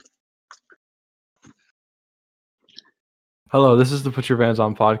Hello, this is the Put Your Vans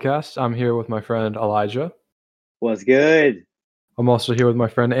On podcast. I'm here with my friend Elijah. What's good? I'm also here with my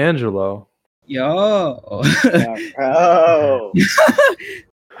friend Angelo. Yo. Yeah, bro.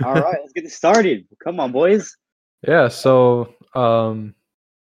 All right, let's get this started. Come on, boys. Yeah, let's not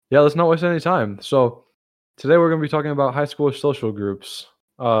waste any time. So today we're going to be talking about high school social groups.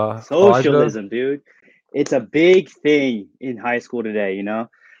 Socialism, dude. It's a big thing in high school today, you know?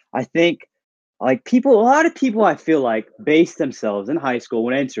 I think a lot of people I feel like base themselves in high school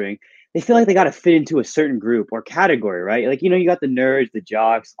when entering, they feel like they got to fit into a certain group or category, right? Like, you got the nerds, the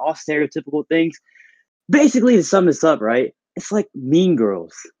jocks, all stereotypical things. Basically, to sum this up, right? It's like Mean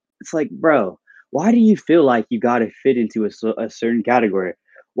Girls. It's like, bro, why do you feel like you got to fit into a certain category?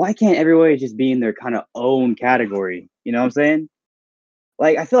 Why can't everybody just be in their kind of own category? You know what I'm saying?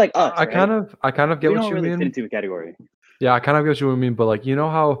 Like, I feel like us. I kind of get we what don't you really mean. Fit into a category. Yeah, I kind of get what you mean, but like, you know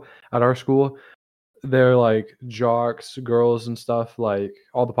how at our school they're like jocks, girls, and stuff. Like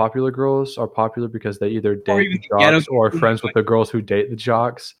all the popular girls are popular because they either date the jocks or are friends with the girls who date the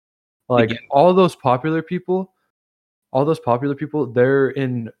jocks. Like all those popular people, they're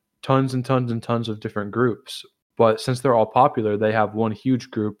in tons and tons and tons of different groups. But since they're all popular, they have one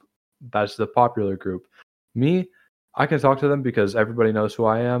huge group. That's the popular group. Me, I can talk to them because everybody knows who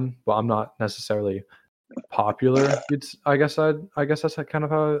I am, but I'm not necessarily popular. I guess that's kind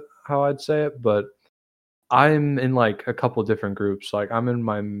of how I'd say it. But I'm in like a couple different groups. Like I'm in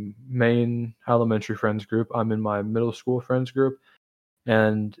my main elementary friends group. I'm in my middle school friends group,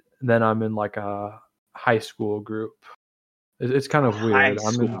 and then I'm in like a high school group. It's kind of weird. High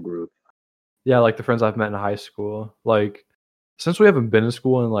school group. Yeah, like the friends I've met in high school. Like since we haven't been in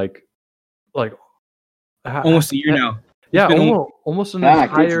school in like almost a year now. Yeah, almost an entire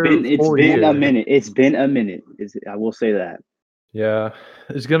 4 years. It's been a minute. It's been a minute. I will say that. Yeah,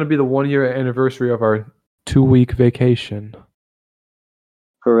 it's gonna be the 1 year anniversary of our 2-week vacation.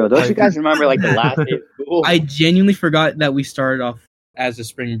 For real, don't you guys remember like the last day of school? I genuinely forgot that we started off as a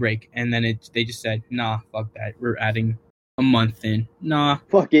spring break, and then they just said, "Nah, fuck that. We're adding a month in. Nah,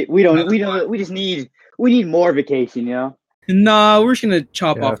 fuck it. We just need more vacation, you know? Nah, we're just gonna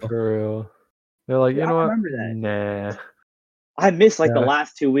chop off. For real. They're like, you know what? Remember that. Nah. I missed the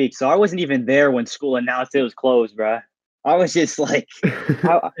last 2 weeks, so I wasn't even there when school announced it was closed, bruh. I was just like,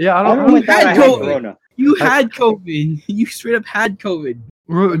 I don't know. Corona. You had COVID. You straight up had COVID.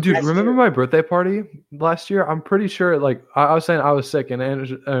 Dude, remember my birthday party last year? I'm pretty sure, like, I was saying I was sick, and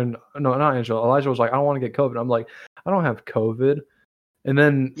not Angela. Elijah was like, I don't want to get COVID. I'm like, I don't have COVID. And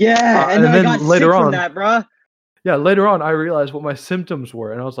then and then I got later on, that, bruh. Yeah, later on, I realized what my symptoms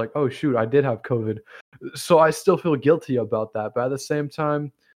were, and I was like, oh, shoot, I did have COVID. So I still feel guilty about that, but at the same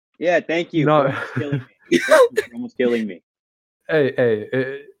time... Yeah, thank you. No. You're almost killing me.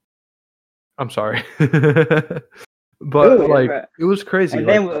 Hey, I'm sorry. But, it was crazy. And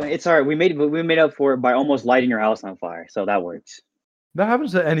then it's all right. We made up for it by almost lighting your house on fire, so that works. That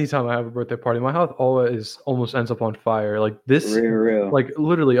happens at any time I have a birthday party. My house almost ends up on fire. Like this, real. Like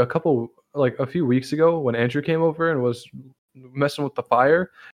literally a few weeks ago when Andrew came over and was messing with the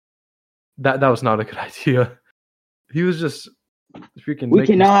fire, that was not a good idea. He was just freaking. We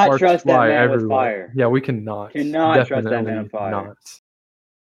cannot trust that man with fire. Yeah, we cannot. Cannot trust that man with fire.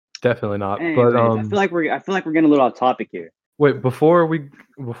 Definitely not. Anyways, but I feel like we're getting a little off topic here. Wait, before we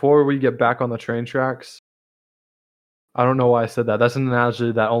get back on the train tracks, I don't know why I said that. That's an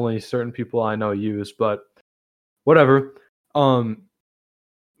analogy that only certain people I know use, but whatever.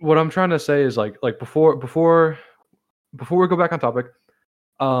 What I'm trying to say is like before we go back on topic,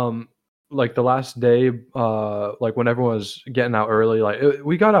 like the last day, like when everyone was getting out early,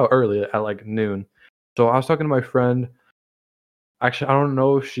 we got out early at like noon. So I was talking to my friend. Actually, I don't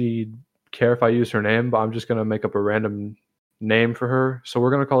know if she'd care if I use her name, but I'm just gonna make up a random name for her. So we're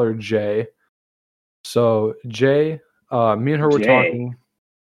gonna call her Jay. So Jay, me and her were talking.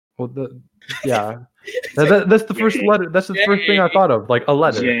 Well, that's the first letter. That's the first thing I thought of, like a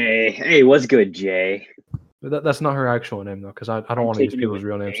letter. Jay, hey, what's good, Jay? That's not her actual name though, because I don't want to use people's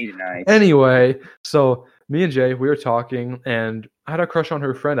real names. Anyway, so me and Jay, we were talking, and I had a crush on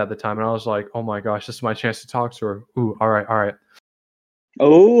her friend at the time, and I was like, "Oh my gosh, this is my chance to talk to her." Ooh, all right.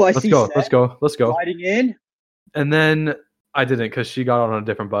 Oh, I see. Let's go. Sliding in. And then I didn't because she got on a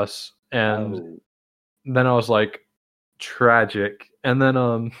different bus, and then I was like, tragic. And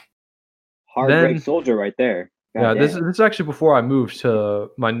then heartbreak soldier right there. God this is actually before I moved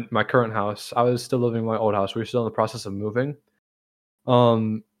to my current house. I was still living in my old house. We were still in the process of moving. Are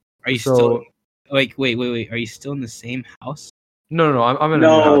you still wait? Are you still in the same house? No. I'm in a new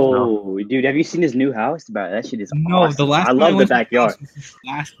house now. No, dude, have you seen his new house? That shit is No, awesome. the last I time love the went to backyard. house was this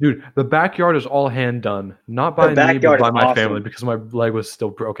last. Dude, the backyard is all hand done, not by me, backyard but by is my awesome. family because my leg was still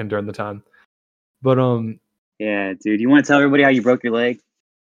broken during the time. But yeah, dude, you want to tell everybody how you broke your leg?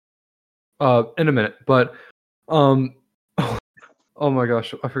 in a minute. But oh my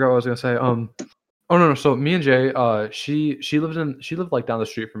gosh, I forgot what I was gonna say. Oh no. So me and Jay, she lived like down the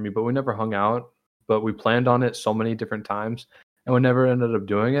street from me, but we never hung out. But we planned on it so many different times, and we never ended up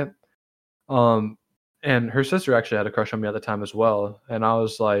doing it. And her sister actually had a crush on me at the time as well, and I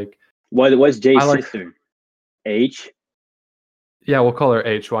was like, What's Jay's sister? H. Yeah, we'll call her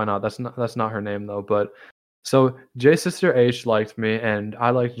H. Why not? That's not her name though. But so Jay's sister H liked me, and I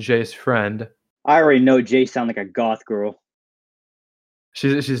liked Jay's friend. I already know Jay sound like a goth girl.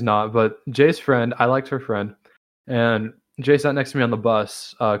 She's not, but Jay's friend, I liked her friend, and Jay sat next to me on the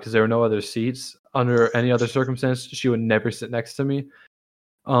bus because there were no other seats. Under any other circumstance, she would never sit next to me.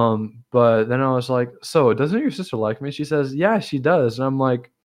 But then I was like, so doesn't your sister like me? She says, yeah, she does. And I'm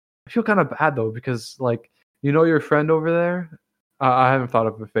like, I feel kind of bad though, because like, you know, your friend over there, I haven't thought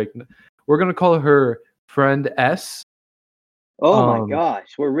of a fake. We're going to call her friend S. Oh my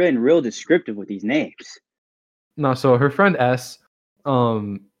gosh. We're getting real descriptive with these names. No. So her friend S,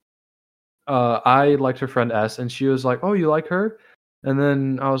 I liked her friend S, and she was like, oh, you like her? And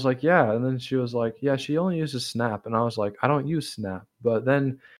then I was like, yeah. And then she was like, yeah, she only uses Snap. And I was like, I don't use Snap. But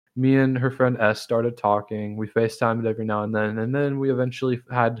then me and her friend S started talking. We FaceTimed every now and then. And then we eventually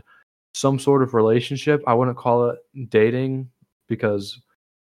had some sort of relationship. I wouldn't call it dating because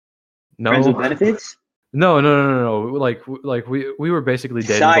no. Friends with benefits? No. Like we were basically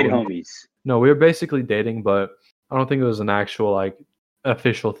dating. Side homies. No, we were basically dating, but I don't think it was an actual like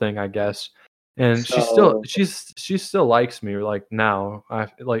official thing, I guess. And So, she still likes me like now.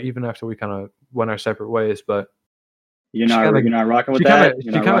 Like even after we kind of went our separate ways, but you're not rocking with that.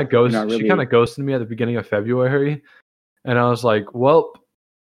 She kind of ghosted me at the beginning of February, and I was like, well,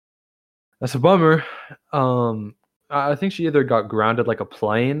 that's a bummer. I think she either got grounded like a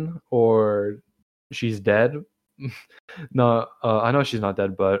plane or she's dead. No, I know she's not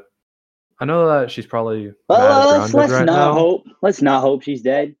dead, but I know that she's probably let's not hope she's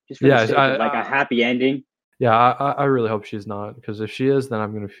dead. Just for the sake of like a happy ending. Yeah, I really hope she's not, because if she is, then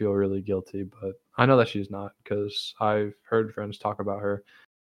I'm gonna feel really guilty. But I know that she's not, because I've heard friends talk about her,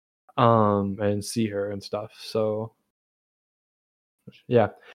 and see her and stuff. So yeah.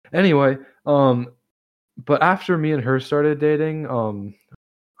 Anyway, but after me and her started dating,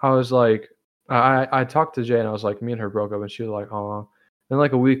 I was like, I talked to Jay and I was like, me and her broke up, and she was like, oh. Then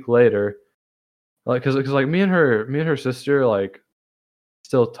like a week later, like, cause like me and her sister like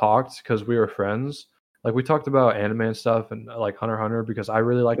still talked because we were friends. Like we talked about anime and stuff and like Hunter x Hunter because I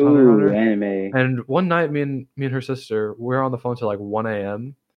really liked Hunter x Hunter. Anime. And one night, me and her sister, we were on the phone till like 1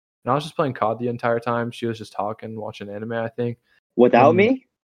 a.m. and I was just playing COD the entire time. She was just talking, watching anime, I think. Without me?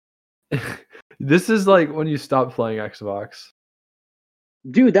 This is like when you stopped playing Xbox.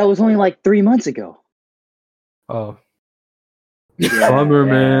 Dude, that was only like 3 months ago. Oh. Yeah, bummer,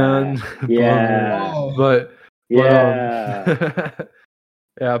 man. Yeah. Bummer. But yeah.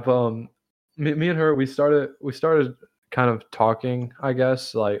 Yeah, but me and her, we started kind of talking, I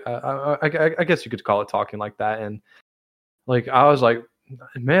guess. Like I guess you could call it talking like that. And like I was like,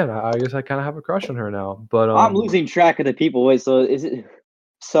 man, I guess I kind of have a crush on her now. But I'm losing track of the people. Wait, so is it?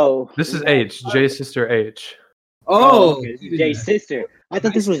 So this is H, Jay's sister H. Oh, okay. Jay's sister. I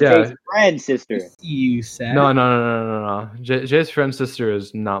thought this was Jay's friend's sister. You said no. Jay's friend's sister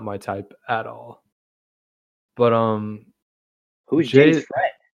is not my type at all. But who's Jay's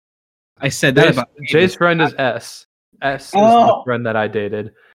friend? I said that about Jay's friend is S. S is the friend that I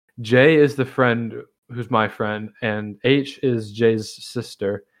dated. J is the friend who's my friend, and H is Jay's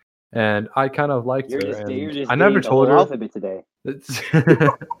sister. And I kind of liked her. You're just I never told her. Alphabet today.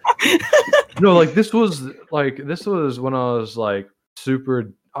 No, like this was when I was like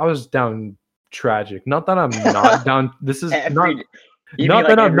super. I was down tragic. Not that I'm not down. This is not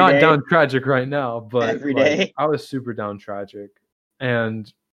that I'm not down tragic right now, but every day I was super down tragic,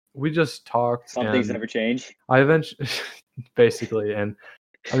 and we just talked. Some things never change. I eventually, basically, and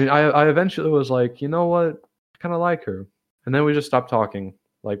I mean, I eventually was like, you know what, I kind of like her, and then we just stopped talking.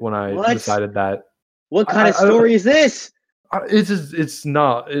 Like when I decided that. What kind of story is this? It's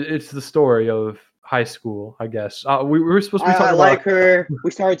not. It's the story of high school, I guess. We were supposed to be talking about. I like her.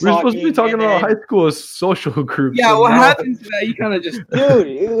 We started talking. We were supposed to be talking about high school as social groups. Yeah, what happened to that? You kind of just. Dude,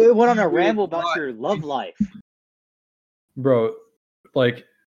 it went on a ramble about your love life. Bro, like,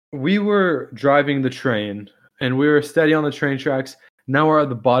 we were driving the train, and we were steady on the train tracks. Now we're at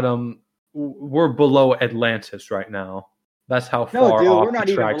the bottom. We're below Atlantis right now. That's how No, far dude, off we're not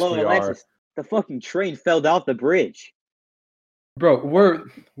the even tracks below we Atlantis. are. The fucking train fell off the bridge. Bro,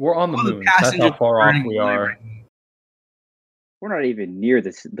 we're on the All the moon. That's passengers how far are off burning we away are. right now. We're not even near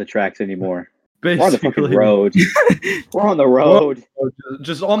the tracks anymore. Basically, We're on the fucking road. We're on the road.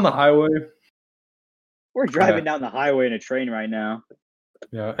 just on the highway. We're driving down the highway in a train right now.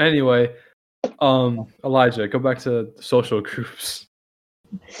 Yeah. Anyway, Elijah, go back to social groups.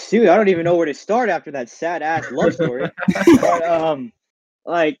 Dude, I don't even know where to start after that sad ass love story. But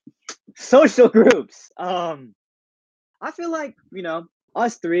like social groups. I feel like,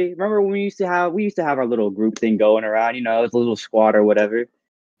 us three. Remember when we used to have our little group thing going around, it was a little squad or whatever.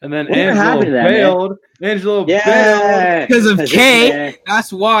 And then Whatever happened Angelo to that, bailed. Angelo bailed. Yeah, Because of K. yeah.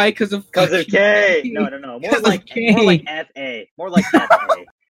 That's why. Because of K. No. More like K. FA. More like FA.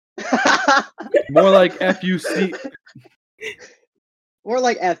 More like FUC. More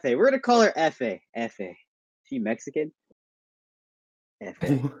like FA. We're gonna call her FA. FA. She Mexican?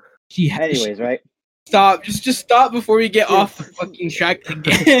 FA. Anyways, right? Stop. Just stop before we get off the fucking track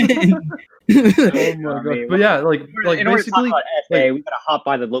again. Oh my god! But yeah, like in order to talk basically, about FA, we gotta hop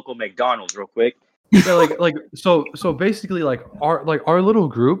by the local McDonald's real quick. yeah, so basically, like our little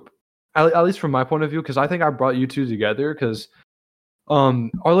group, at least from my point of view, because I think I brought you two together, because our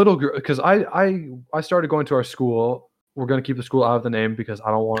little group, because I started going to our school. We're gonna keep the school out of the name because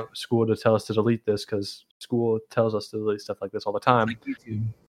I don't want school to tell us to delete this, because school tells us to delete stuff like this all the time. Like YouTube.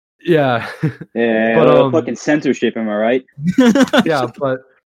 Yeah. Yeah, but fucking censorship, am I right? Yeah, but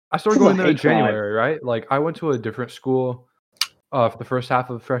I started This is going a there in hate crime. January, right? Like I went to a different school for the first half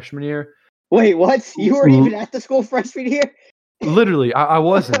of freshman year. Wait, what? You weren't even at the school freshman year? Literally, I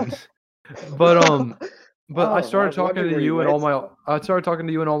wasn't. But I started I was talking wondering to where you you and went. I started talking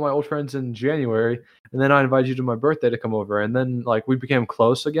to you and all my old friends in January, and then I invited you to my birthday to come over, and then like we became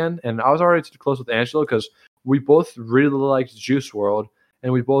close again, and I was already close with Angelo because we both really liked Juice World,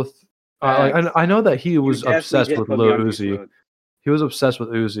 and we both I know that he was obsessed with Lil Uzi. He was obsessed with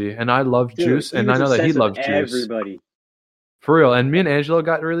Uzi, and I loved Juice, and I know that he loved Juice. Everybody. For real. And me and Angelo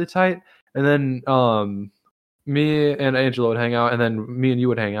got really tight, and then me and Angelo would hang out, and then me and you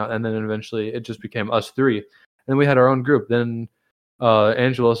would hang out, and then eventually it just became us three. And we had our own group. Then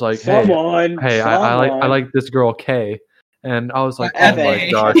Angelo's like, hey, I like this girl K. And I was like, oh my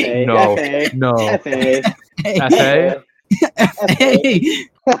gosh, no. FA?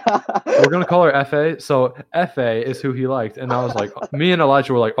 We're gonna call her FA. So FA is who he liked, and I was like, me and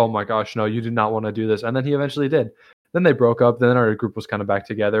Elijah were like, oh my gosh, no, you do not want to do this. And then he eventually did. Then they broke up. Then our group was kind of back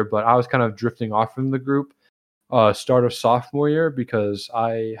together, but I was kind of drifting off from the group start of sophomore year because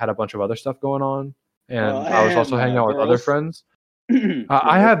I had a bunch of other stuff going on, and I was also hanging out with other friends.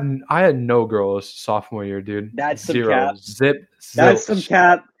 I had no girls sophomore year, dude. That's some zero. cap. Zip. That's some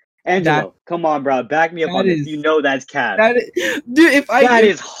cap. Angelo, come on, bro. Back me up on this. You know that's cap. That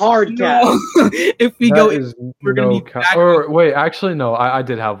is hard cap. If we go, we're gonna be cap. Or wait, actually, no. I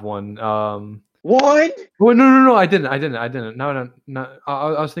did have one. What? Well, no. I didn't. No.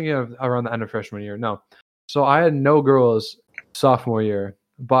 I was thinking of around the end of freshman year. No. So I had no girls sophomore year,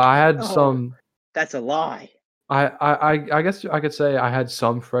 but I had some. That's a lie. I guess I could say I had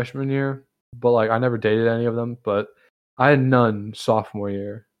some freshman year, but like I never dated any of them. But I had none sophomore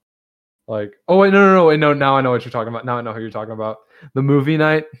year. Like, oh wait, no. Now I know what you're talking about. Now I know who you're talking about. The movie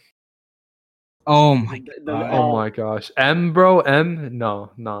night. Oh my god. Oh my gosh. Bro.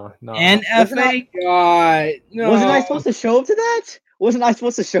 No. NFA. God. No. Wasn't I supposed to show up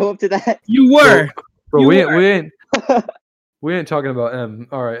to that? You were. Bro, we ain't talking about M.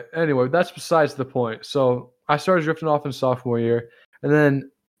 All right. Anyway, that's besides the point. So I started drifting off in sophomore year, and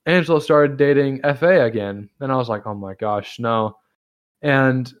then Angelo started dating FA again, and I was like, oh my gosh, no.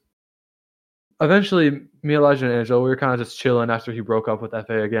 And eventually, me, Elijah, and Angelo, we were kind of just chilling after he broke up with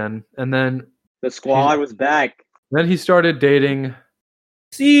FA again, and then the squad was back. Then he started dating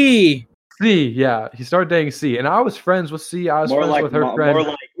C. Yeah, he started dating C, and I was friends with C. I was friends with her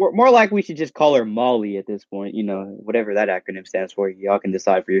friend. More like we should just call her Molly at this point. Whatever that acronym stands for, y'all can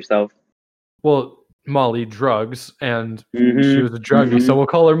decide for yourself. Well, Molly, drugs, and she was a druggie, so we'll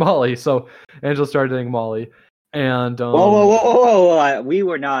call her Molly. So Angela started dating Molly, and whoa! We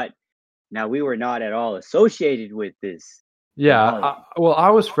were not at all associated with this. Yeah, I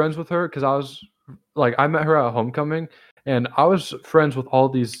was friends with her because I met her at homecoming, and I was friends with all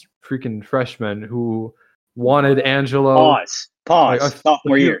these freaking freshmen who wanted Angelo. Pause. Like,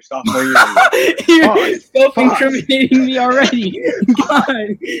 sophomore year. You're self-incriminating me already.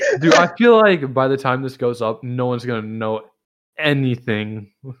 God. Dude, I feel like by the time this goes up, no one's gonna know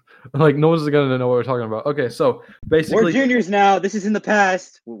anything. Like, no one's gonna know what we're talking about. Okay, so basically, we're juniors now. This is in the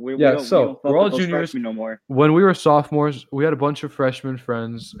past. We don't fuck we're all with those juniors freshmen no more. When we were sophomores, we had a bunch of freshman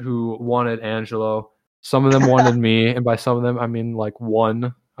friends who wanted Angelo. Some of them wanted me, and by some of them, I mean like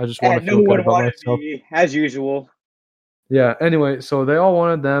one. I just want to feel good about myself. Me, as usual. Yeah. Anyway, so they all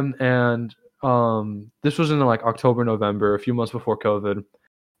wanted them, and this was in like October, November, a few months before COVID,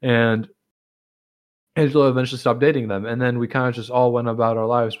 and Angelo eventually stopped dating them, and then we kind of just all went about our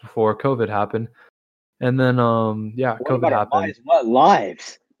lives before COVID happened, and then COVID happened. What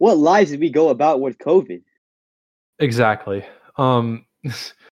lives? What lives did we go about with COVID? Exactly. No,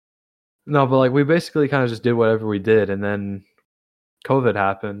 but like we basically kind of just did whatever we did, and then COVID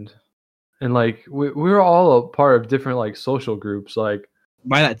happened, and like we were all a part of different like social groups. Like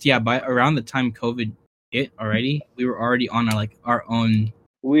by around the time COVID hit already, we were already on our own.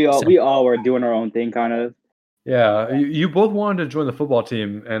 We all were doing our own thing, kind of. Yeah, you both wanted to join the football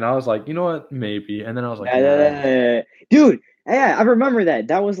team, and I was like, you know what, maybe. And then I was like, dude, yeah, I remember that.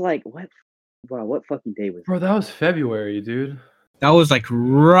 That was like what? Wow, what fucking day was? Bro, that was February, dude. That was like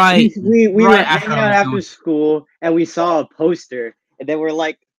right. We were hanging out after school, and we saw a poster, and then we're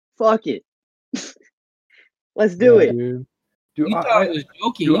like, "Fuck it, let's do it." Dude, I was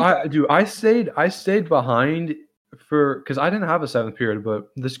joking. I stayed behind because I didn't have a seventh period, but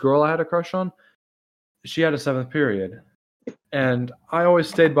this girl I had a crush on, she had a seventh period, and I always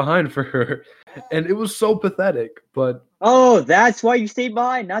stayed behind for her, and it was so pathetic. But that's why you stayed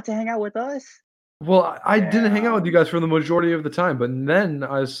behind, not to hang out with us. Well, I didn't hang out with you guys for the majority of the time, but then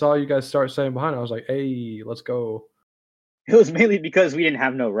I saw you guys start staying behind. I was like, "Hey, let's go." It was mainly because we didn't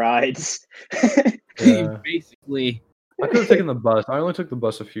have no rides. Yeah. Basically, I could have taken the bus. I only took the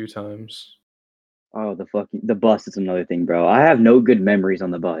bus a few times. Oh, the bus is another thing, bro. I have no good memories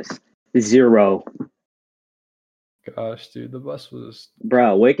on the bus. 0. Gosh, dude, the bus was.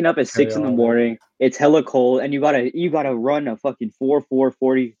 Bro, waking up at 6 in the morning, it's hella cold, and you gotta run a fucking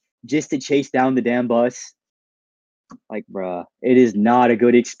 4:40 just to chase down the damn bus. Like, bro, it is not a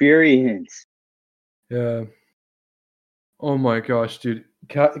good experience. Yeah. Oh my gosh, dude!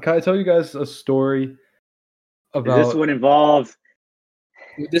 Can I tell you guys a story about? Is this what involved?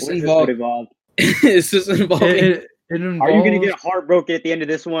 This involved. This is involving. It involves, are you gonna get heartbroken at the end of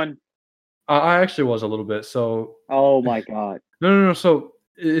this one? I actually was a little bit. So. Oh my god. No. So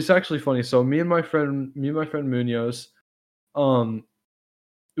it's actually funny. So me and my friend Munoz,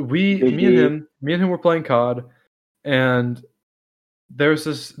 me and him were playing COD, and there's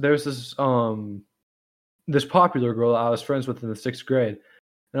this popular girl I was friends with in the 6th grade,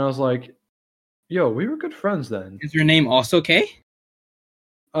 and I was like, "Yo, we were good friends then." Is her name also Kay?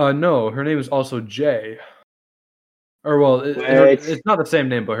 No, her name is also J. Or well, it's not the same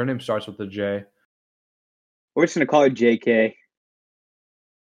name, but her name starts with a J. We're just gonna call her JK.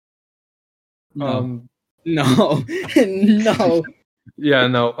 No. No. Yeah,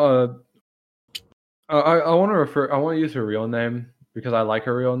 no. I want to use her real name because I like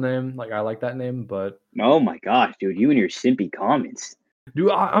her real name. Like, I like that name, but oh my gosh, dude, you and your simpy comments.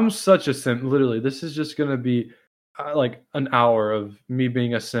 Dude, I'm such a simp. Literally, this is just gonna be like an hour of me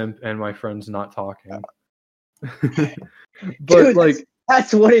being a simp and my friends not talking. But dude, like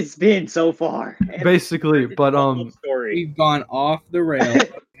that's what it's been so far. Basically, but we've gone off the rail.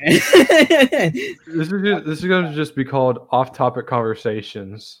 This is gonna just be called off-topic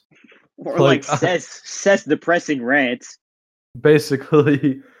conversations. Or like Seth's depressing rants.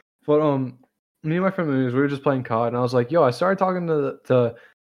 Basically. But me and my friend we were just playing COD, and I was like, "Yo, I started talking to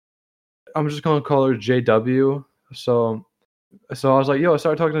I'm just gonna call her JW." So I was like, "Yo, I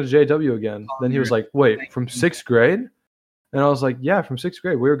started talking to JW again." Then he was like, "Wait, from 6th grade?" And I was like, "Yeah, from 6th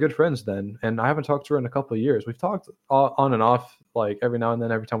grade. We were good friends then, and I haven't talked to her in a couple of years. We've talked on and off, like every now and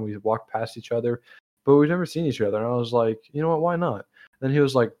then, every time we walk past each other, but we've never seen each other." And I was like, "You know what? Why not?" Then he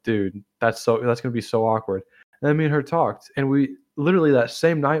was like, "Dude, that's gonna be so awkward." And then me and her talked, and we literally that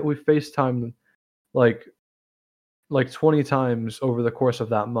same night we FaceTimed like 20 times over the course of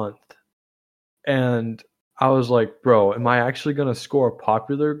that month. And I was like, "Bro, am I actually gonna score a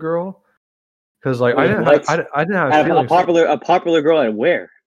popular girl?" Because like I didn't have feelings. A popular girl at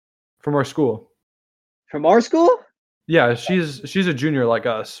where? From our school. From our school? Yeah, she's a junior like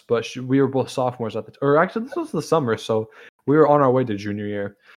us, but we were both sophomores at the or actually this was the summer, so we were on our way to junior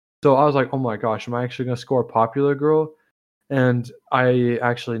year. So I was like, "Oh my gosh, am I actually gonna score a popular girl?" And I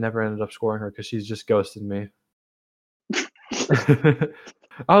actually never ended up scoring her because she's just ghosted me.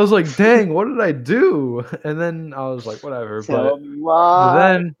 I was like, "Dang, what did I do?" And then I was like, "Whatever." Tell me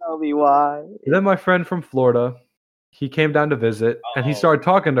why. Then my friend from Florida, he came down to visit, and he started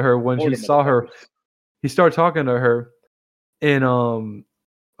talking to her when he saw her. He started talking to her, and I'm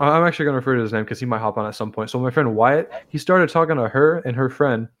actually gonna refer to his name because he might hop on at some point. So my friend Wyatt, he started talking to her and her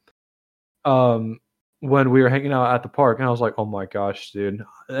friend, when we were hanging out at the park, and I was like, oh my gosh, dude,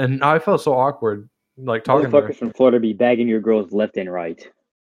 and I felt so awkward, like talking to her. Motherfuckers from Florida be bagging your girls left and right.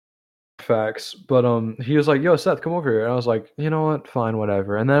 Facts, but he was like, yo, Seth, come over here, and I was like, you know what, fine,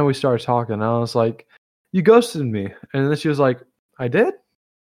 whatever. And then we started talking, and I was like, you ghosted me, and then she was like, I did?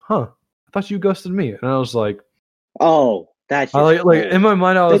 Huh? I thought you ghosted me, and I was like, oh, that's I like in my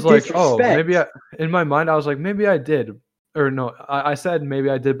mind I was like, oh, maybe in my mind I was like, maybe I did, or no, I said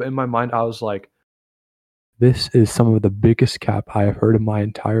maybe I did, but in my mind I was like, this is some of the biggest cap I have heard in my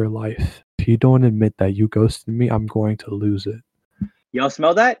entire life. If you don't admit that you ghosted me, I'm going to lose it. Y'all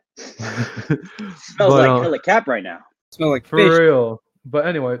smell that? Smells like hella cap right now. Smell like for fish. real. But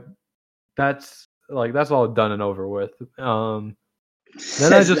anyway, that's all done and over with. Then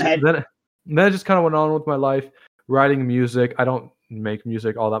I just kind of went on with my life, writing music. I don't make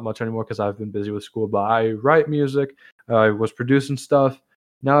music all that much anymore because I've been busy with school, but I write music. I was producing stuff.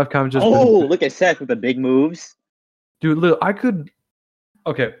 Now I've kind of just look at Seth with the big moves. Dude, look, I could.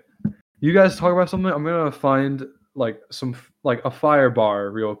 Okay, you guys talk about something. I'm gonna find a fire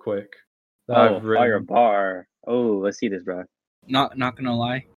bar real quick. Fire bar. Oh, let's see this, bro. Not gonna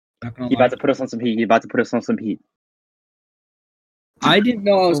lie. He's about to put us on some heat. I didn't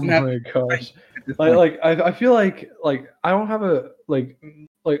know I was gonna have. Oh my gosh! I feel like I don't have a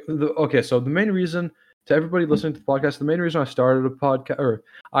okay. So the main reason to everybody listening to the podcast, the main reason I started a podcast, or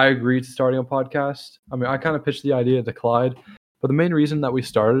I agreed to starting a podcast. I mean, I kind of pitched the idea to Clyde, but the main reason that we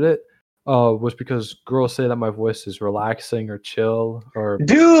started it was because girls say that my voice is relaxing or chill or.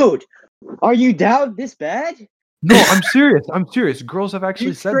 Dude, are you down this bad? No, I'm serious. Girls have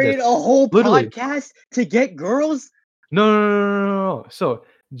actually said this. You created a whole podcast to get girls? No. So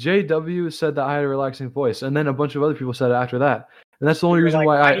JW said that I had a relaxing voice, and then a bunch of other people said it after that, and that's the only reason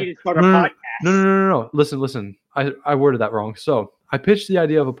why I need to start a podcast. No. Listen. I worded that wrong. So I pitched the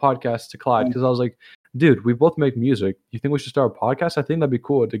idea of a podcast to Clyde because I was like, dude, we both make music. You think we should start a podcast? I think that'd be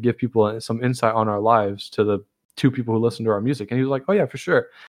cool to give people some insight on our lives to the two people who listen to our music. And he was like, oh yeah, for sure.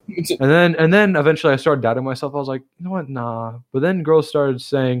 And then eventually I started doubting myself. I was like, you know what? Nah. But then girls started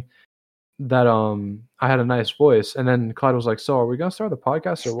saying that I had a nice voice, and then Clyde was like, so are we gonna start the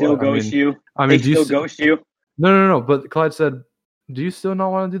podcast or still what? Ghost you? I mean, do you still ghost you? No. But Clyde said, do you still not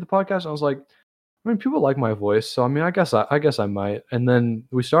want to do the podcast? And I was like, I mean, people like my voice, so I mean, I guess I might. And then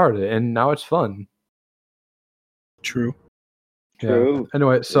we started it, and now it's fun. True. Yeah.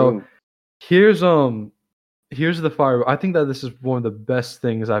 Anyway, so here's the fire. I think that this is one of the best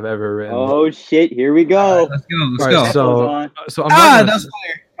things I've ever written. Oh shit! Here we go. Let's go. So I'm that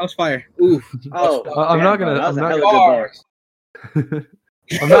was fire. Oof. I'm not gonna.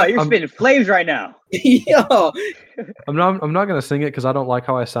 You're spitting flames right now. Yo. I'm not gonna sing it because I don't like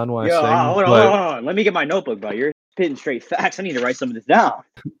how I sound when I sing. Hold on. Let me get my notebook, bro. You're spitting straight facts. I need to write some of this down.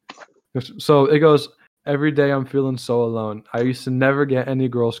 So it goes. Every day I'm feeling so alone. I used to never get any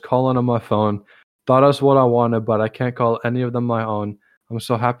girls calling on my phone. Thought that's what I wanted, but I can't call any of them my own. I'm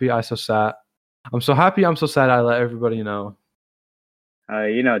so happy, I'm so sad I let everybody know.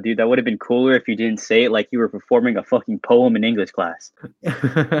 Dude, that would have been cooler if you didn't say it like you were performing a fucking poem in English class.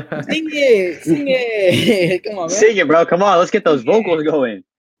 Sing it. Come on, man. Sing it, bro. Come on, let's get those vocals going.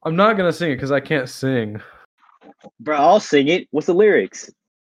 I'm not going to sing it because I can't sing. Bro, I'll sing it. What's the lyrics?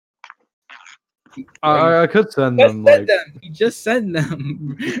 I could send them. You just send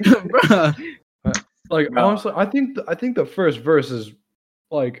them, bro. Honestly, I think the first verse is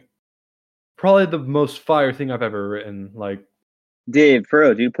like probably the most fire thing I've ever written. Like, dude, for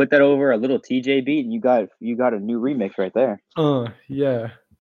real, dude, put that over a little TJ beat, and you got a new remix right there. Yeah.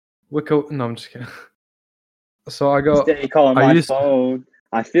 No, I'm just kidding. So I go. Stay calling my phone.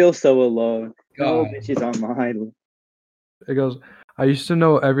 I feel so alone. No bitches on my. It goes. I used to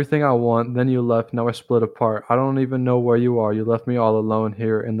know everything I want, then you left, now we're split apart. I don't even know where you are, you left me all alone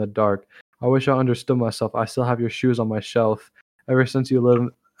here in the dark. I wish I understood myself, I still have your shoes on my shelf. Ever since you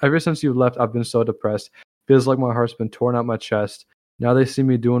left, I've been so depressed. Feels like my heart's been torn out my chest. Now they see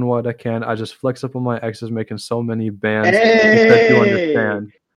me doing what I can, I just flex up on my exes making so many bands. Instead you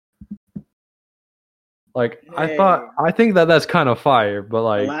understand. Like, hey. I think that's kind of fire, but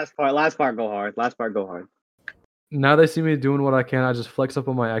like... Last part go hard. Now they see me doing what I can. I just flex up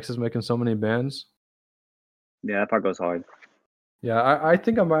on my exes making so many bands. Yeah, that part goes hard. Yeah, I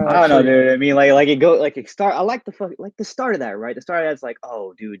think I might. I don't know, dude. I mean, it start. I like the start of that, right? The start of that's like,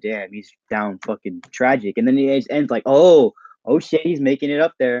 oh, dude, damn, he's down, fucking tragic, and then it ends like, oh shit, he's making it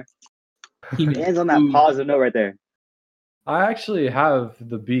up there. He ends on that positive note right there. I actually have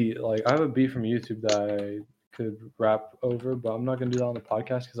the beat. Like, I have a beat from YouTube that I could rap over, but I'm not gonna do that on the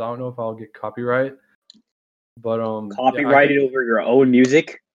podcast because I don't know if I'll get copyright. But copyrighted over your own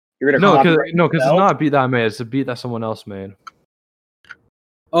music. You're gonna because it's not a beat that I made. It's a beat that someone else made.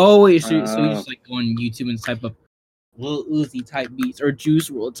 Oh wait, so you just like go on YouTube and type up Lil Uzi type beats or Juice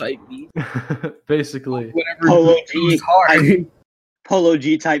WRLD type beats, basically. Whatever. Polo G hard. Polo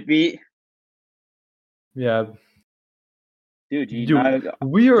G type beat. Yeah. Dude,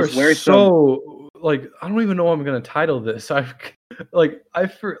 we are so like I don't even know what I'm gonna title this. I was like, all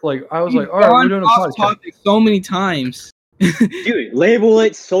right, we're doing a podcast. Topic so many times. Dude, label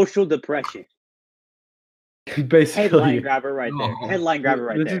it social depression. Basically, headline grabber right there. Headline grabber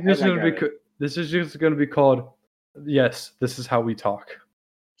right there. This is just gonna be called. Yes, this is how we talk.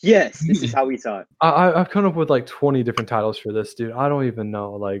 Yes, this is how we talk. I've come up with like 20 different titles for this, dude. I don't even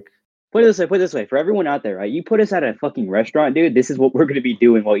know. Like, put it this way. For everyone out there, right? You put us at a fucking restaurant, dude. This is what we're gonna be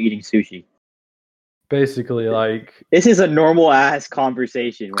doing while eating sushi. Basically, like this is a normal ass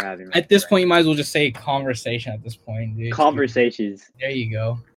conversation we're having. At this point, you might as well just say conversation. At this point, dude. Conversations. There you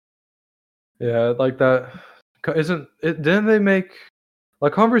go. Yeah, like that. Isn't it? Didn't they make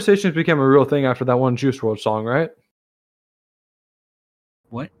like conversations became a real thing after that one Juice WRLD song, right?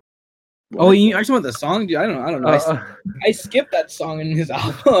 What? Oh, you actually want the song, dude? I don't know. I skipped that song in his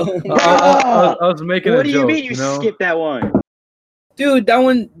album. I was making what a joke. What do you mean you skipped that one? Dude, that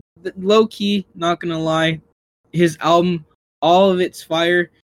one, low key, not gonna lie. His album, all of it's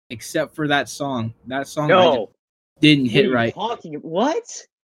fire, except for that song. That song didn't hit right. What?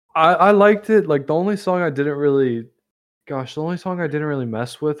 I liked it. Like, the only song I didn't really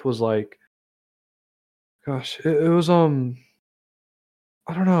mess with was like, it was,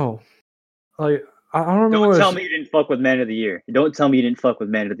 I don't know. Like, I don't remember. Don't tell me you didn't fuck with Man of the Year. Don't tell me you didn't fuck with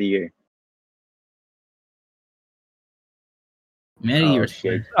Man of the Year. Man of the Year.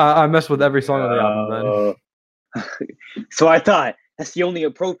 Shit. I messed with every song on the album, man. So I thought that's the only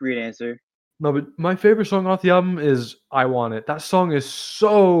appropriate answer. No, but my favorite song off the album is I Want It. That song is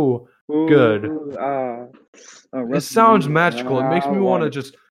so good. It sounds magical. It makes me want to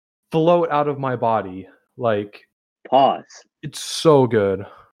just float out of my body. Like, pause. It's so good.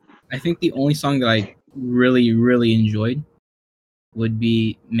 I think the only song that I really, really enjoyed would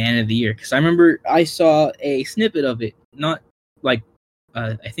be Man of the Year. Because I remember I saw a snippet of it. Not like,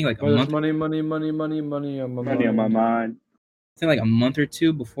 I think like a month. Money on my mind. I think like a month or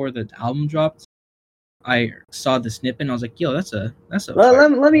two before the album dropped, I saw the snippet and I was like, "Yo, that's a."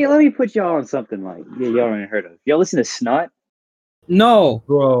 Let me put y'all on something like y'all haven't heard of. Y'all listen to Snot? No,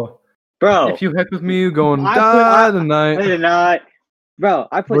 bro. If you heck with me, you going die tonight. Bro,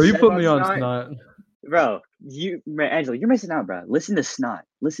 I put. Bro, you put me on Snot. Bro, Angela, you're missing out, bro. Listen to Snot.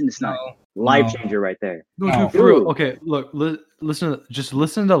 No, life changer right there. No, dude, for real. Okay, look, listen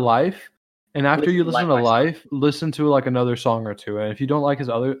to Life. And after you listen to Life, listen to like another song or two. And if you don't like his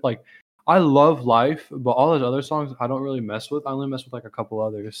other, like, I love Life, but all his other songs I don't really mess with. I only mess with like a couple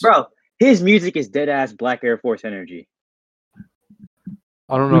others. Bro, his music is dead ass Black Air Force energy.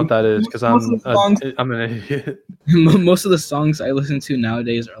 I don't know what that is because I'm an idiot. Most of the songs I listen to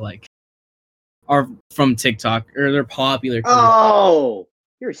nowadays are from TikTok or they're popular. Oh,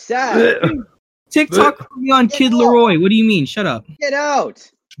 you're sad. TikTok put me on Kid Leroy. What do you mean? Shut up. Get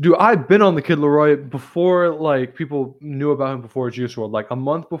out. Dude, I've been on the Kid Leroy before, like, people knew about him before Juice WRLD. Like, a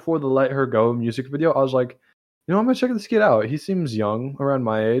month before the Let Her Go music video, I was like, you know, I'm going to check this kid out. He seems young, around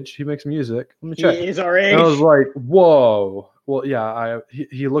my age. He makes music. Let me check. He is our age. And I was like, whoa. Well, yeah,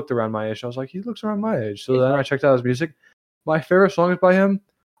 he looked around my age. I was like, he looks around my age. So then I checked out his music. My favorite songs by him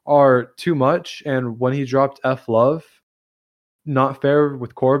are Too Much and when he dropped F Love, Not Fair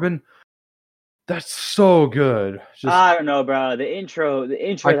with Corbin. That's so good. I don't know, bro. The intro of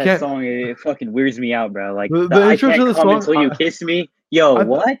that song, it fucking weirds me out, bro. Like the intro to the song until you kiss me. Yo,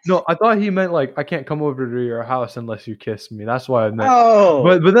 what? No, I thought he meant like I can't come over to your house unless you kiss me. That's what I meant. Oh,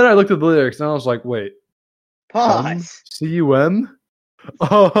 but then I looked at the lyrics and I was like, wait. Pause. C-U-M?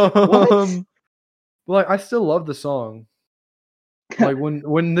 What? Like, I still love the song. Like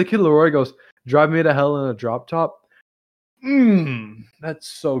when the Kid Leroy goes, "Drive me to hell in a drop top." That's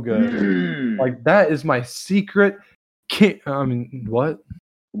so good. Like, that is my secret. What?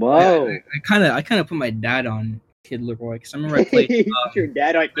 Whoa! I kind of put my dad on Kid Leroy because I remember I played. Your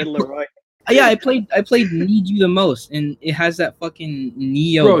dad on Kid Leroy. Yeah, I played Need You the Most, and it has that fucking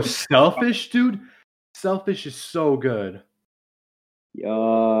Neo. Bro, Selfish, dude. Selfish is so good.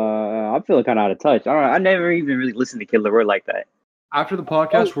 I'm feeling kind of out of touch. I don't know. I never even really listened to Kid Leroy like that. After the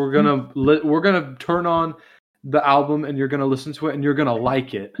podcast, we're gonna turn on the album and you're gonna listen to it and you're gonna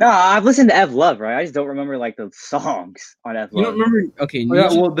like it. No, I've listened to F Love, right? I just don't remember like the songs on F Love. You don't remember? Okay. Oh,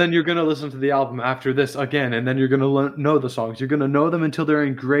 yeah, well then you're gonna listen to the album after this again, and then you're gonna know the songs. You're gonna know them until they're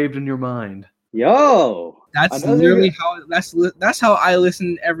engraved in your mind. Yo, that's literally how that's how I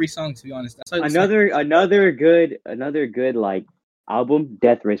listen to every song. To be honest, that's how another good like album,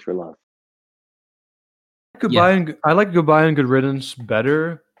 Death Race for Love. I like Goodbye and Good Riddance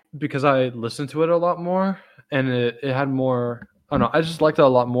better because I listened to it a lot more and it had more. I don't know. I just liked it a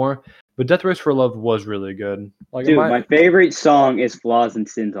lot more. But Death Race for Love was really good. Like, dude, my favorite song is Flaws and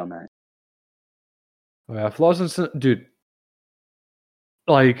Sins on that. Oh yeah, Flaws and Sins, dude.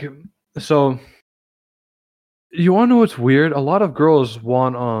 Like, so you want to know what's weird? A lot of girls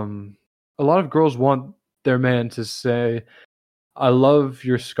want their man to say, "I love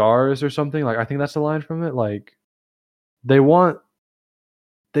your scars" or something. Like, I think that's the line from it. Like, they want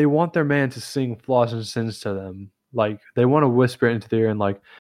their man to sing Flaws and Sins to them. Like, they want to whisper it into their ear and like,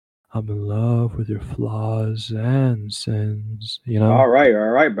 "I'm in love with your flaws and sins." You know? All right,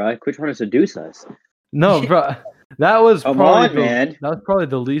 bro. Quit trying to seduce us. No, bro. That was man. That was probably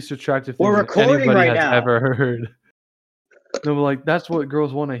the least attractive thing anybody has now. ever heard. No, but like that's what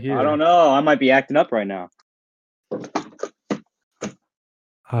girls want to hear. I don't know. I might be acting up right now.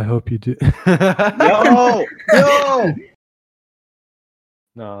 I hope you do. No.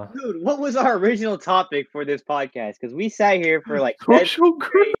 No. Dude, what was our original topic for this podcast? Because we sat here for like social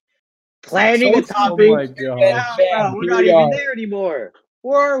group planning a topic. Oh my God. We're not even there anymore.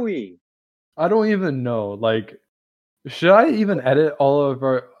 Where are we? I don't even know. Like, should I even edit all of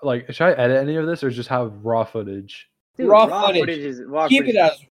our should I edit any of this or just have raw footage? Dude, raw footage is keep it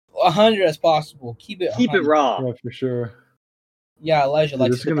as 100 as possible. Keep it raw. Yeah, for sure. Yeah, Elijah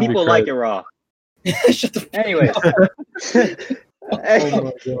likes it. People like it raw. Shut the Anyways. Oh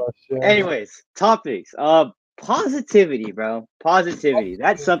my gosh, yeah. Anyways, topics. Positivity, bro. Positivity.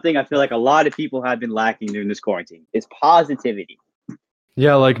 That's something I feel like a lot of people have been lacking during this quarantine. It's positivity.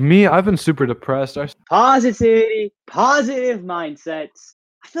 Yeah, like me, I've been super depressed. Positivity, positive mindsets.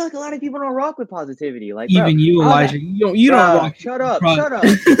 I feel like a lot of people don't rock with positivity. Like, even bro, you, Elijah, you don't rock. Shut up.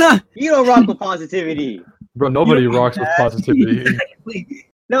 You don't rock with positivity. Bro, nobody rocks with positivity.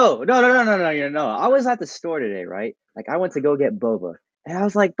 No. I was at the store today, right? Like, I went to go get boba. And I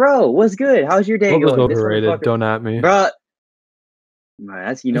was like, bro, what's good? How's your day Boba's going? Overrated. Don't at me. Bro.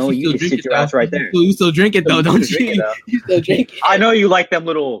 That's, you can sit your ass right there. You still drink it, though, don't you? You still drink it. I know you like them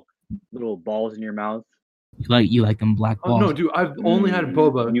little balls in your mouth. You like them black balls. Oh, no, dude, I've only had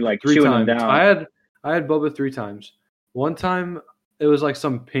boba and you like 3 chewing times. them down. I had boba 3 times. One time, it was like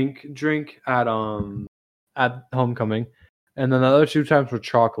some pink drink at homecoming. And then the other 2 times were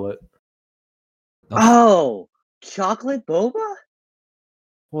chocolate. Oh, chocolate boba?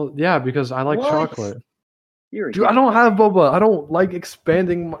 Well, yeah, because I like chocolate. Dude, I don't have boba. I don't like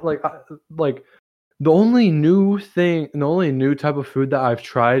expanding. The only new type of food that I've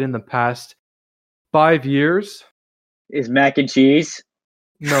tried in the past 5 years is mac and cheese.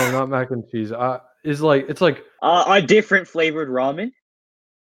 No, not mac and cheese. It's like a different flavored ramen.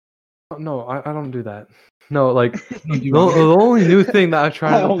 No, I don't do that. No, like the only new thing that I've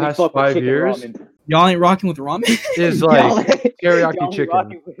tried in the past 5 years. Ramen. Y'all ain't rocking with ramen? Is like teriyaki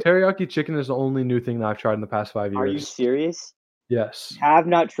chicken. Teriyaki chicken is the only new thing that I've tried in the past 5 years. Are you serious? Yes. Have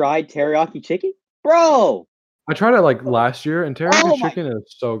not tried teriyaki chicken? Bro! I tried it like last year, and teriyaki chicken is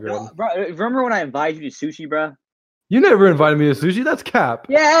so good. Bro, remember when I invited you to sushi, bro? You never invited me to sushi. That's cap.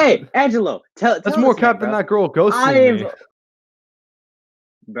 Yeah, hey, Angelo. That's more cap than that girl ghosting me.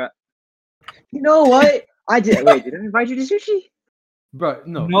 Bro. You know what? I did. Wait, did I invite you to sushi? Bro,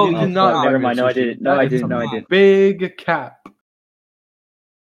 no, you did not. Never mind. No, I didn't. No, I didn't. Big cap.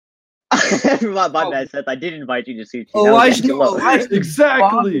 My bad, Seth. I did invite you to sushi. Elijah,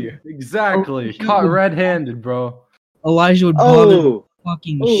 exactly. Caught red-handed, bro. Elijah would bother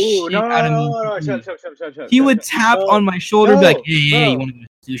fucking shit out of me. No, shut. He would tap on my shoulder and be like, hey, you want to go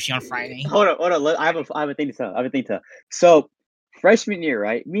to sushi on Friday? Hold on. I have a thing to tell. So, freshman year,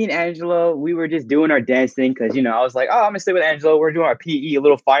 right? Me and Angelo, we were just doing our dance thing because, I was like, I'm going to stay with Angelo. We're doing our PE, a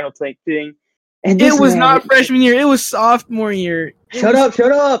little final thing. And it was not freshman year. It was sophomore year. Shut up.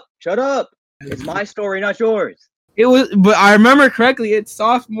 It's my story, not yours. It was, but I remember correctly, it's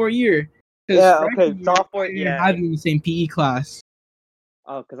sophomore year. Yeah, okay. Sophomore year. Having the same PE class.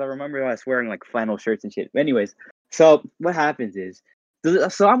 Oh, because I remember I was wearing like flannel shirts and shit. But anyways, so what happens is,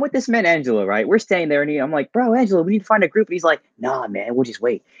 so I'm with this man, Angelo, right? We're staying there, and I'm like, bro, Angelo, we need to find a group. And he's like, nah, man, we'll just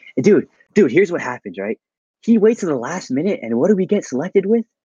wait. And dude, here's what happens, right? He waits to the last minute, and what do we get selected with?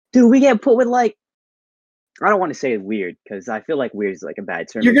 Dude, we get put with like I don't want to say weird because I feel like weird is like a bad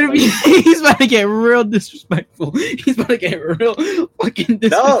term. You're gonna be. He's about to get real disrespectful. He's about to get real fucking disrespectful.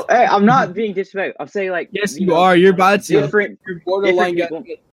 No, hey, I'm not being disrespectful. I'm saying like yes, you are. You're about to. Different. You're borderline.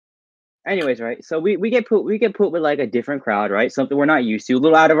 Anyways, right? So we get put with like a different crowd, right? Something we're not used to, a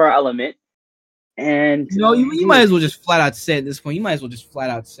little out of our element. And no, you might as well just flat out say it at this point. You might as well just flat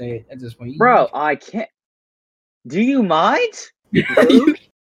out say it at this point. Bro, I can't. Do you mind?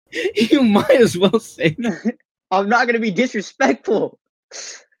 You might as well say it. I'm not gonna be disrespectful.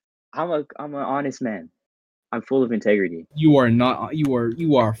 I'm an honest man. I'm full of integrity. You are not. You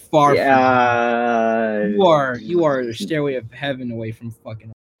are far. Yeah. From you are the stairway of heaven away from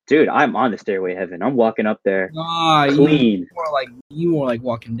fucking. Dude, I'm on the stairway of heaven. I'm walking up there. Nah, clean. You more like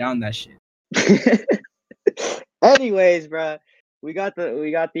walking down that shit. Anyways, bro, we got the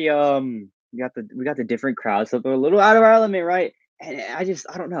different crowds, so they're a little out of our element, right? And I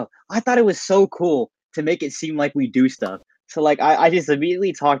don't know. I thought it was so cool to make it seem like we do stuff. So like I just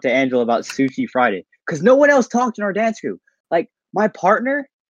immediately talked to Angela about Sushi Friday because no one else talked in our dance group. Like my partner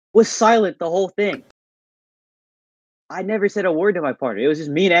was silent the whole thing. I never said a word to my partner. It was just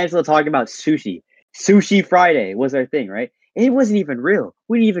me and Angela talking about sushi. Sushi Friday was our thing, right? And it wasn't even real.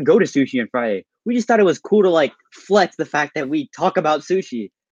 We didn't even go to sushi on Friday. We just thought it was cool to like flex the fact that we talk about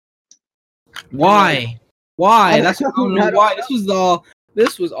sushi. Why? Why? That's I don't know why.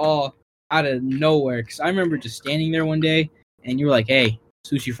 This was all out of nowhere. Because I remember just standing there one day, and you were like, "Hey,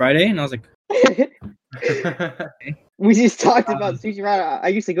 Sushi Friday," and I was like, we just talked about Sushi Friday. I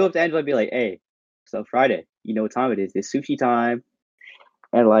used to go up to Angela and be like, "Hey, so Friday, you know what time it is? It's sushi time."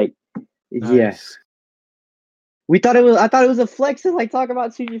 And like, nice. Yes. I thought it was a flex to like talk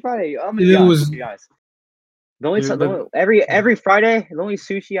about Sushi Friday. Oh my God, you guys. Every Friday, the only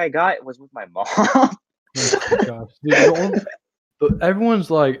sushi I got was with my mom. Oh my gosh. Dude,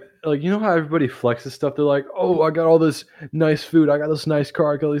 everyone's like you know how everybody flexes stuff? They're like, "Oh, I got all this nice food. I got this nice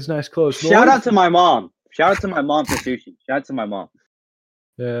car. I got these nice clothes." Shout out to my mom. Shout out to my mom for sushi. Shout out to my mom.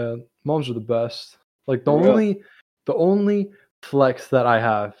 Yeah, moms are the best. Like the only flex that I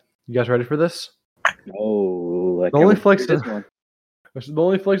have. You guys ready for this? Oh, the only flex that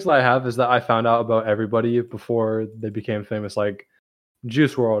I have is that I found out about everybody before they became famous. Like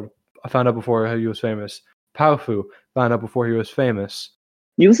Juice WRLD, I found out before he was famous. Powfu, found out before he was famous.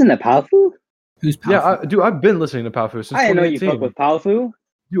 You listen to Powfu? Who's Powfu? Yeah, dude, I've been listening to Powfu since 2018. I didn't know you fuck with Powfu.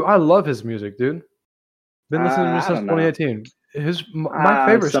 Dude, I love his music, dude. Been listening to him since 2018. My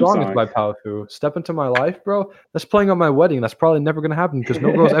favorite song is by Powfu. Step Into My Life, bro. That's playing on my wedding. That's probably never going to happen because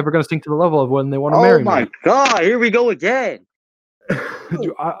no girl's ever going to sink to the level of when they want to marry me. Oh my God, here we go again.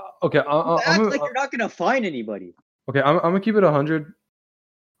 Dude, I'm like you're not going to find anybody. Okay, I'm going to keep it 100.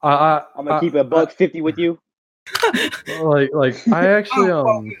 I'm going to keep it $150 with you. Like I actually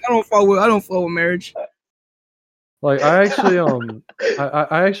I don't follow marriage. Like I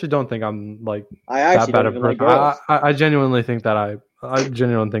actually don't think I'm like that bad of a person. I genuinely think that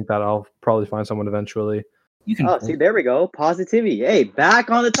I'll probably find someone eventually. See, there we go. Positivity. Hey,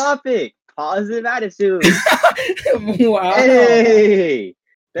 back on the topic. Positive attitude. Wow. Hey,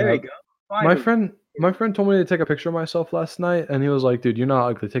 there we go. Finally. My friend told me to take a picture of myself last night, and he was like, "Dude, you're not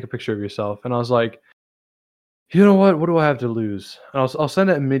ugly. Take a picture of yourself." And I was like, "You know what? What do I have to lose?" And I'll send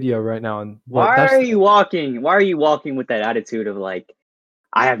it in media right now. And why are you walking with that attitude of like,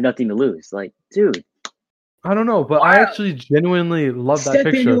 I have nothing to lose? Like, dude. I don't know, but I actually genuinely love that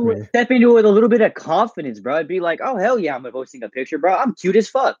picture of me. Step into it with a little bit of confidence, bro. I'd be like, oh hell yeah, I'm posting a picture, bro. I'm cute as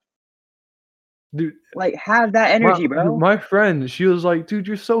fuck. Dude, like have that energy, bro. My friend, she was like, "Dude,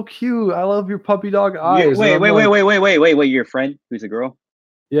 you're so cute. I love your puppy dog eyes." Wait. Your friend who's a girl?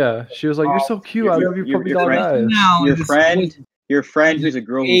 Yeah, she was like, "You're so cute. I love your puppy dog eyes." Your friend who's a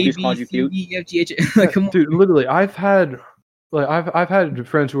girl who just called you cute. Like, come on. Dude, literally, I've had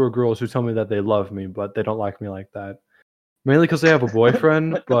friends who are girls who tell me that they love me, but they don't like me like that. Mainly because they have a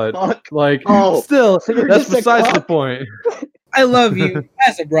boyfriend, but like, still, that's besides the point. I love you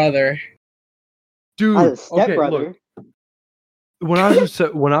as a brother. Dude, okay, look. When I was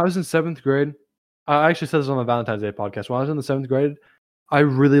in 7th grade, I actually said this on the Valentine's Day podcast. When I was in the 7th grade, I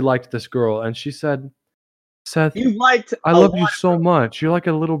really liked this girl, and she said, "Seth, I love you so much. You're like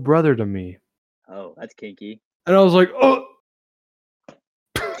a little brother to me." Oh, that's kinky. And I was like, "Oh."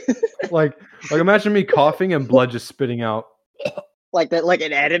 like imagine me coughing and blood just spitting out. Like that, like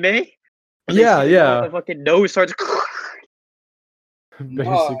an anime? Yeah. The fucking nose starts.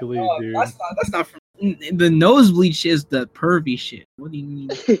 Basically, dude. That's not from the nosebleed shit. Is the pervy shit? What do you mean?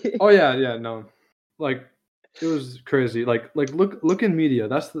 Oh yeah, no. Like it was crazy. Like look in media.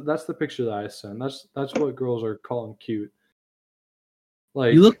 That's the picture that I sent. That's what girls are calling cute.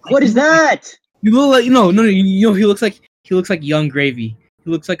 Like what is that? You look like no. He looks like Young Gravy. He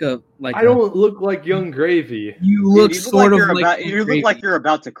looks like a like. I don't look like Young Gravy. You look sort of like you look like you're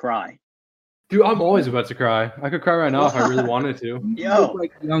about to cry. Dude, I'm always about to cry. I could cry right now if I really wanted to. You look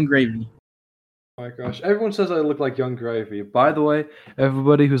like Young Gravy. Oh my gosh. Everyone says I look like Young Gravy. By the way,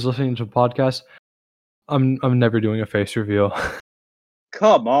 everybody who's listening to the podcast, I'm never doing a face reveal.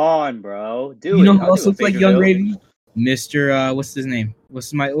 Come on, bro. You know who else looks like Young Gravy? Mr. What's his name? What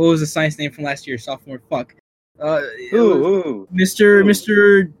was the science name from last year? Sophomore. Fuck. Who?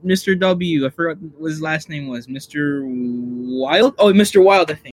 Mr. W. I forgot what his last name was. Mr. Wild. Oh, Mr.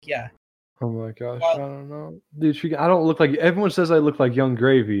 Wild. I think. Yeah. Oh my gosh. I don't know, dude. I don't look like. Everyone says I look like Young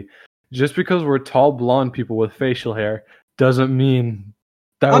Gravy. Just because we're tall blonde people with facial hair doesn't mean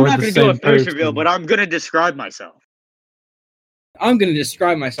that I'm we're not the gonna same do a face person. reveal, but I'm gonna describe myself. I'm gonna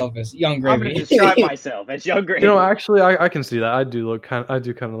describe myself as Young Gravy. I'm gonna describe myself as Young Gravy. You know, actually, I can see that. I do kind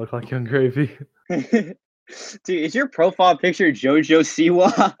of look like Young Gravy. Dude, is your profile picture JoJo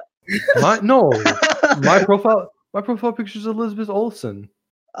Siwa? My profile picture is Elizabeth Olsen.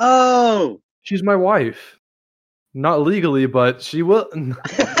 Oh, she's my wife. Not legally, but she will.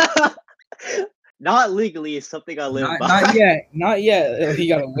 Not legally is something I live by. Not yet. You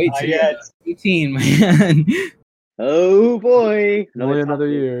gotta wait till you're 18, man. Oh boy, only another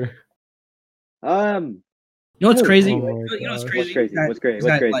year. You know what's crazy? Oh you know what's crazy? What's crazy?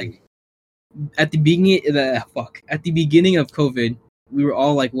 Like, at the beginning of COVID, we were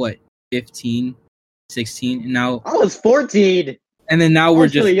all like what, 15, 16, and now I was 14. And then now we're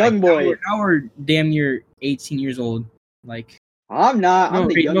just a young boy. Now we're damn near 18 years old. Like I'm not. I'm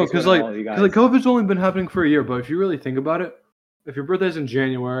the youngest because one of all you guys. COVID's only been happening for a year. But if you really think about it, if your birthday's in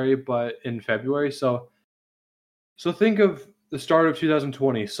January, but in February, so think of the start of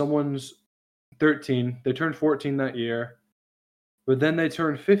 2020. Someone's 13. They turned 14 that year, but then they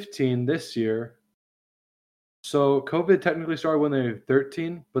turned 15 this year. So COVID technically started when they were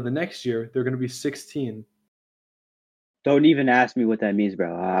 13, but the next year they're going to be 16. Don't even ask me what that means,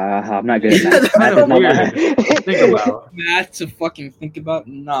 bro. I'm not good at math. That's kind of weird. Think about math to fucking think about.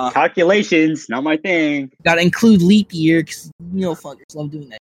 Nah. Calculations, not my thing. Gotta include leap year, because fuckers love doing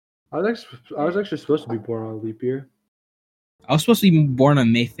that. I was actually supposed to be born on a leap year. I was supposed to be born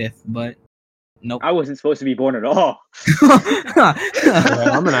on May 5th, but nope. I wasn't supposed to be born at all.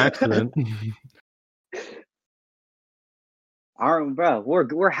 I'm an accident. Bro,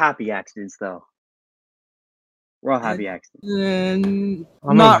 we're happy accidents though. We're all happy accidents.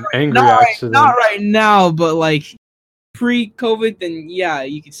 I'm not an angry accident. Not right now, but like pre-COVID, then yeah,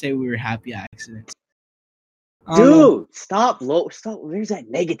 you could say we were happy accidents. Dude, stop! There's that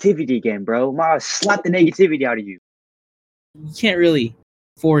negativity again, bro. Ma, slap the negativity out of you. You can't really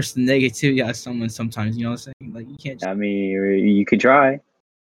force the negativity out of someone sometimes. You know what I'm saying? Like you can't. I mean, you could try.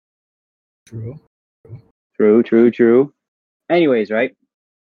 True. Anyways, right?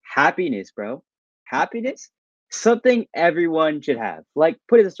 Happiness, bro. Happiness. Something everyone should have. Like,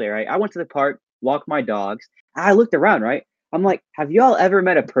 put it this way, right? I went to the park, walked my dogs, and I looked around, right? I'm like, have y'all ever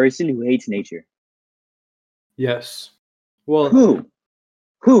met a person who hates nature? Yes. Well, who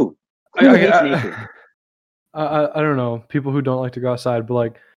hates nature? I don't know. People who don't like to go outside, but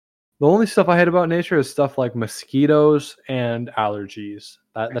like the only stuff I hate about nature is stuff like mosquitoes and allergies.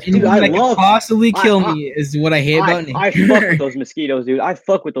 That's dude, possibly kill me is what I hate about nature. I fuck with those mosquitoes, dude. I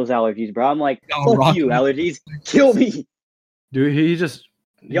fuck with those allergies, bro. I'm like, fuck you, allergies. Kill me. Dude,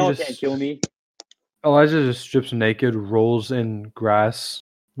 Y'all can't kill me. Elijah just strips naked, rolls in grass.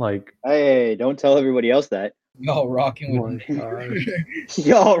 Like, hey, don't tell everybody else that. Y'all rocking with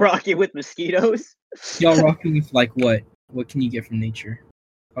y'all rocking with mosquitoes. Y'all rocking with like what? What can you get from nature?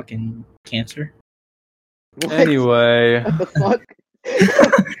 Fucking cancer. What? Anyway, what the fuck?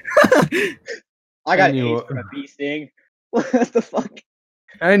 I got AIDS from a bee sting. What the fuck?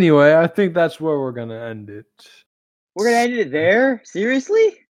 Anyway, I think that's where we're gonna end it. We're gonna end it there?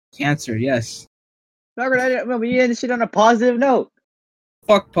 Seriously? Cancer, yes. No, we need to end this shit on a positive note.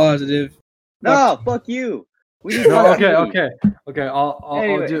 Fuck positive. No, fuck you. We need okay. I'll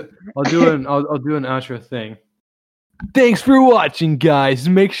do an outro thing. Thanks for watching, guys.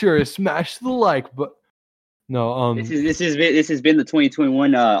 Make sure to smash the like button. No, This has been the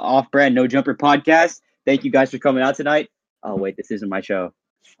 2021 off-brand No Jumper podcast. Thank you guys for coming out tonight. Oh wait, this isn't my show.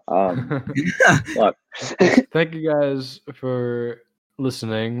 Look. Thank you guys for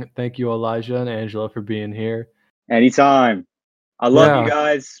listening. Thank you, Elijah and Angela, for being here. Anytime. I love you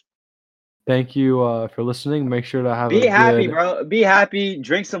guys. Thank you for listening. Make sure to be happy, bro. Be happy.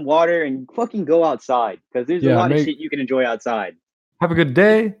 Drink some water and fucking go outside because there's a lot of shit you can enjoy outside. Have a good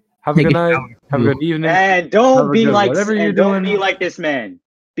day. Have a good night. Have a good evening. And don't be like this man.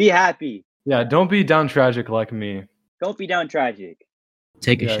 Be happy. Yeah, don't be down tragic like me. Don't be down tragic.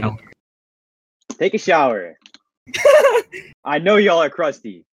 Take a shower. Take a shower. I know y'all are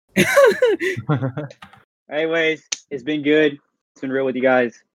crusty. Anyways, it's been good. It's been real with you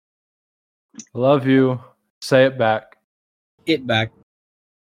guys. Love you. Say it back. It back.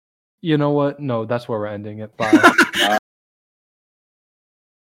 You know what? No, that's where we're ending it. Bye.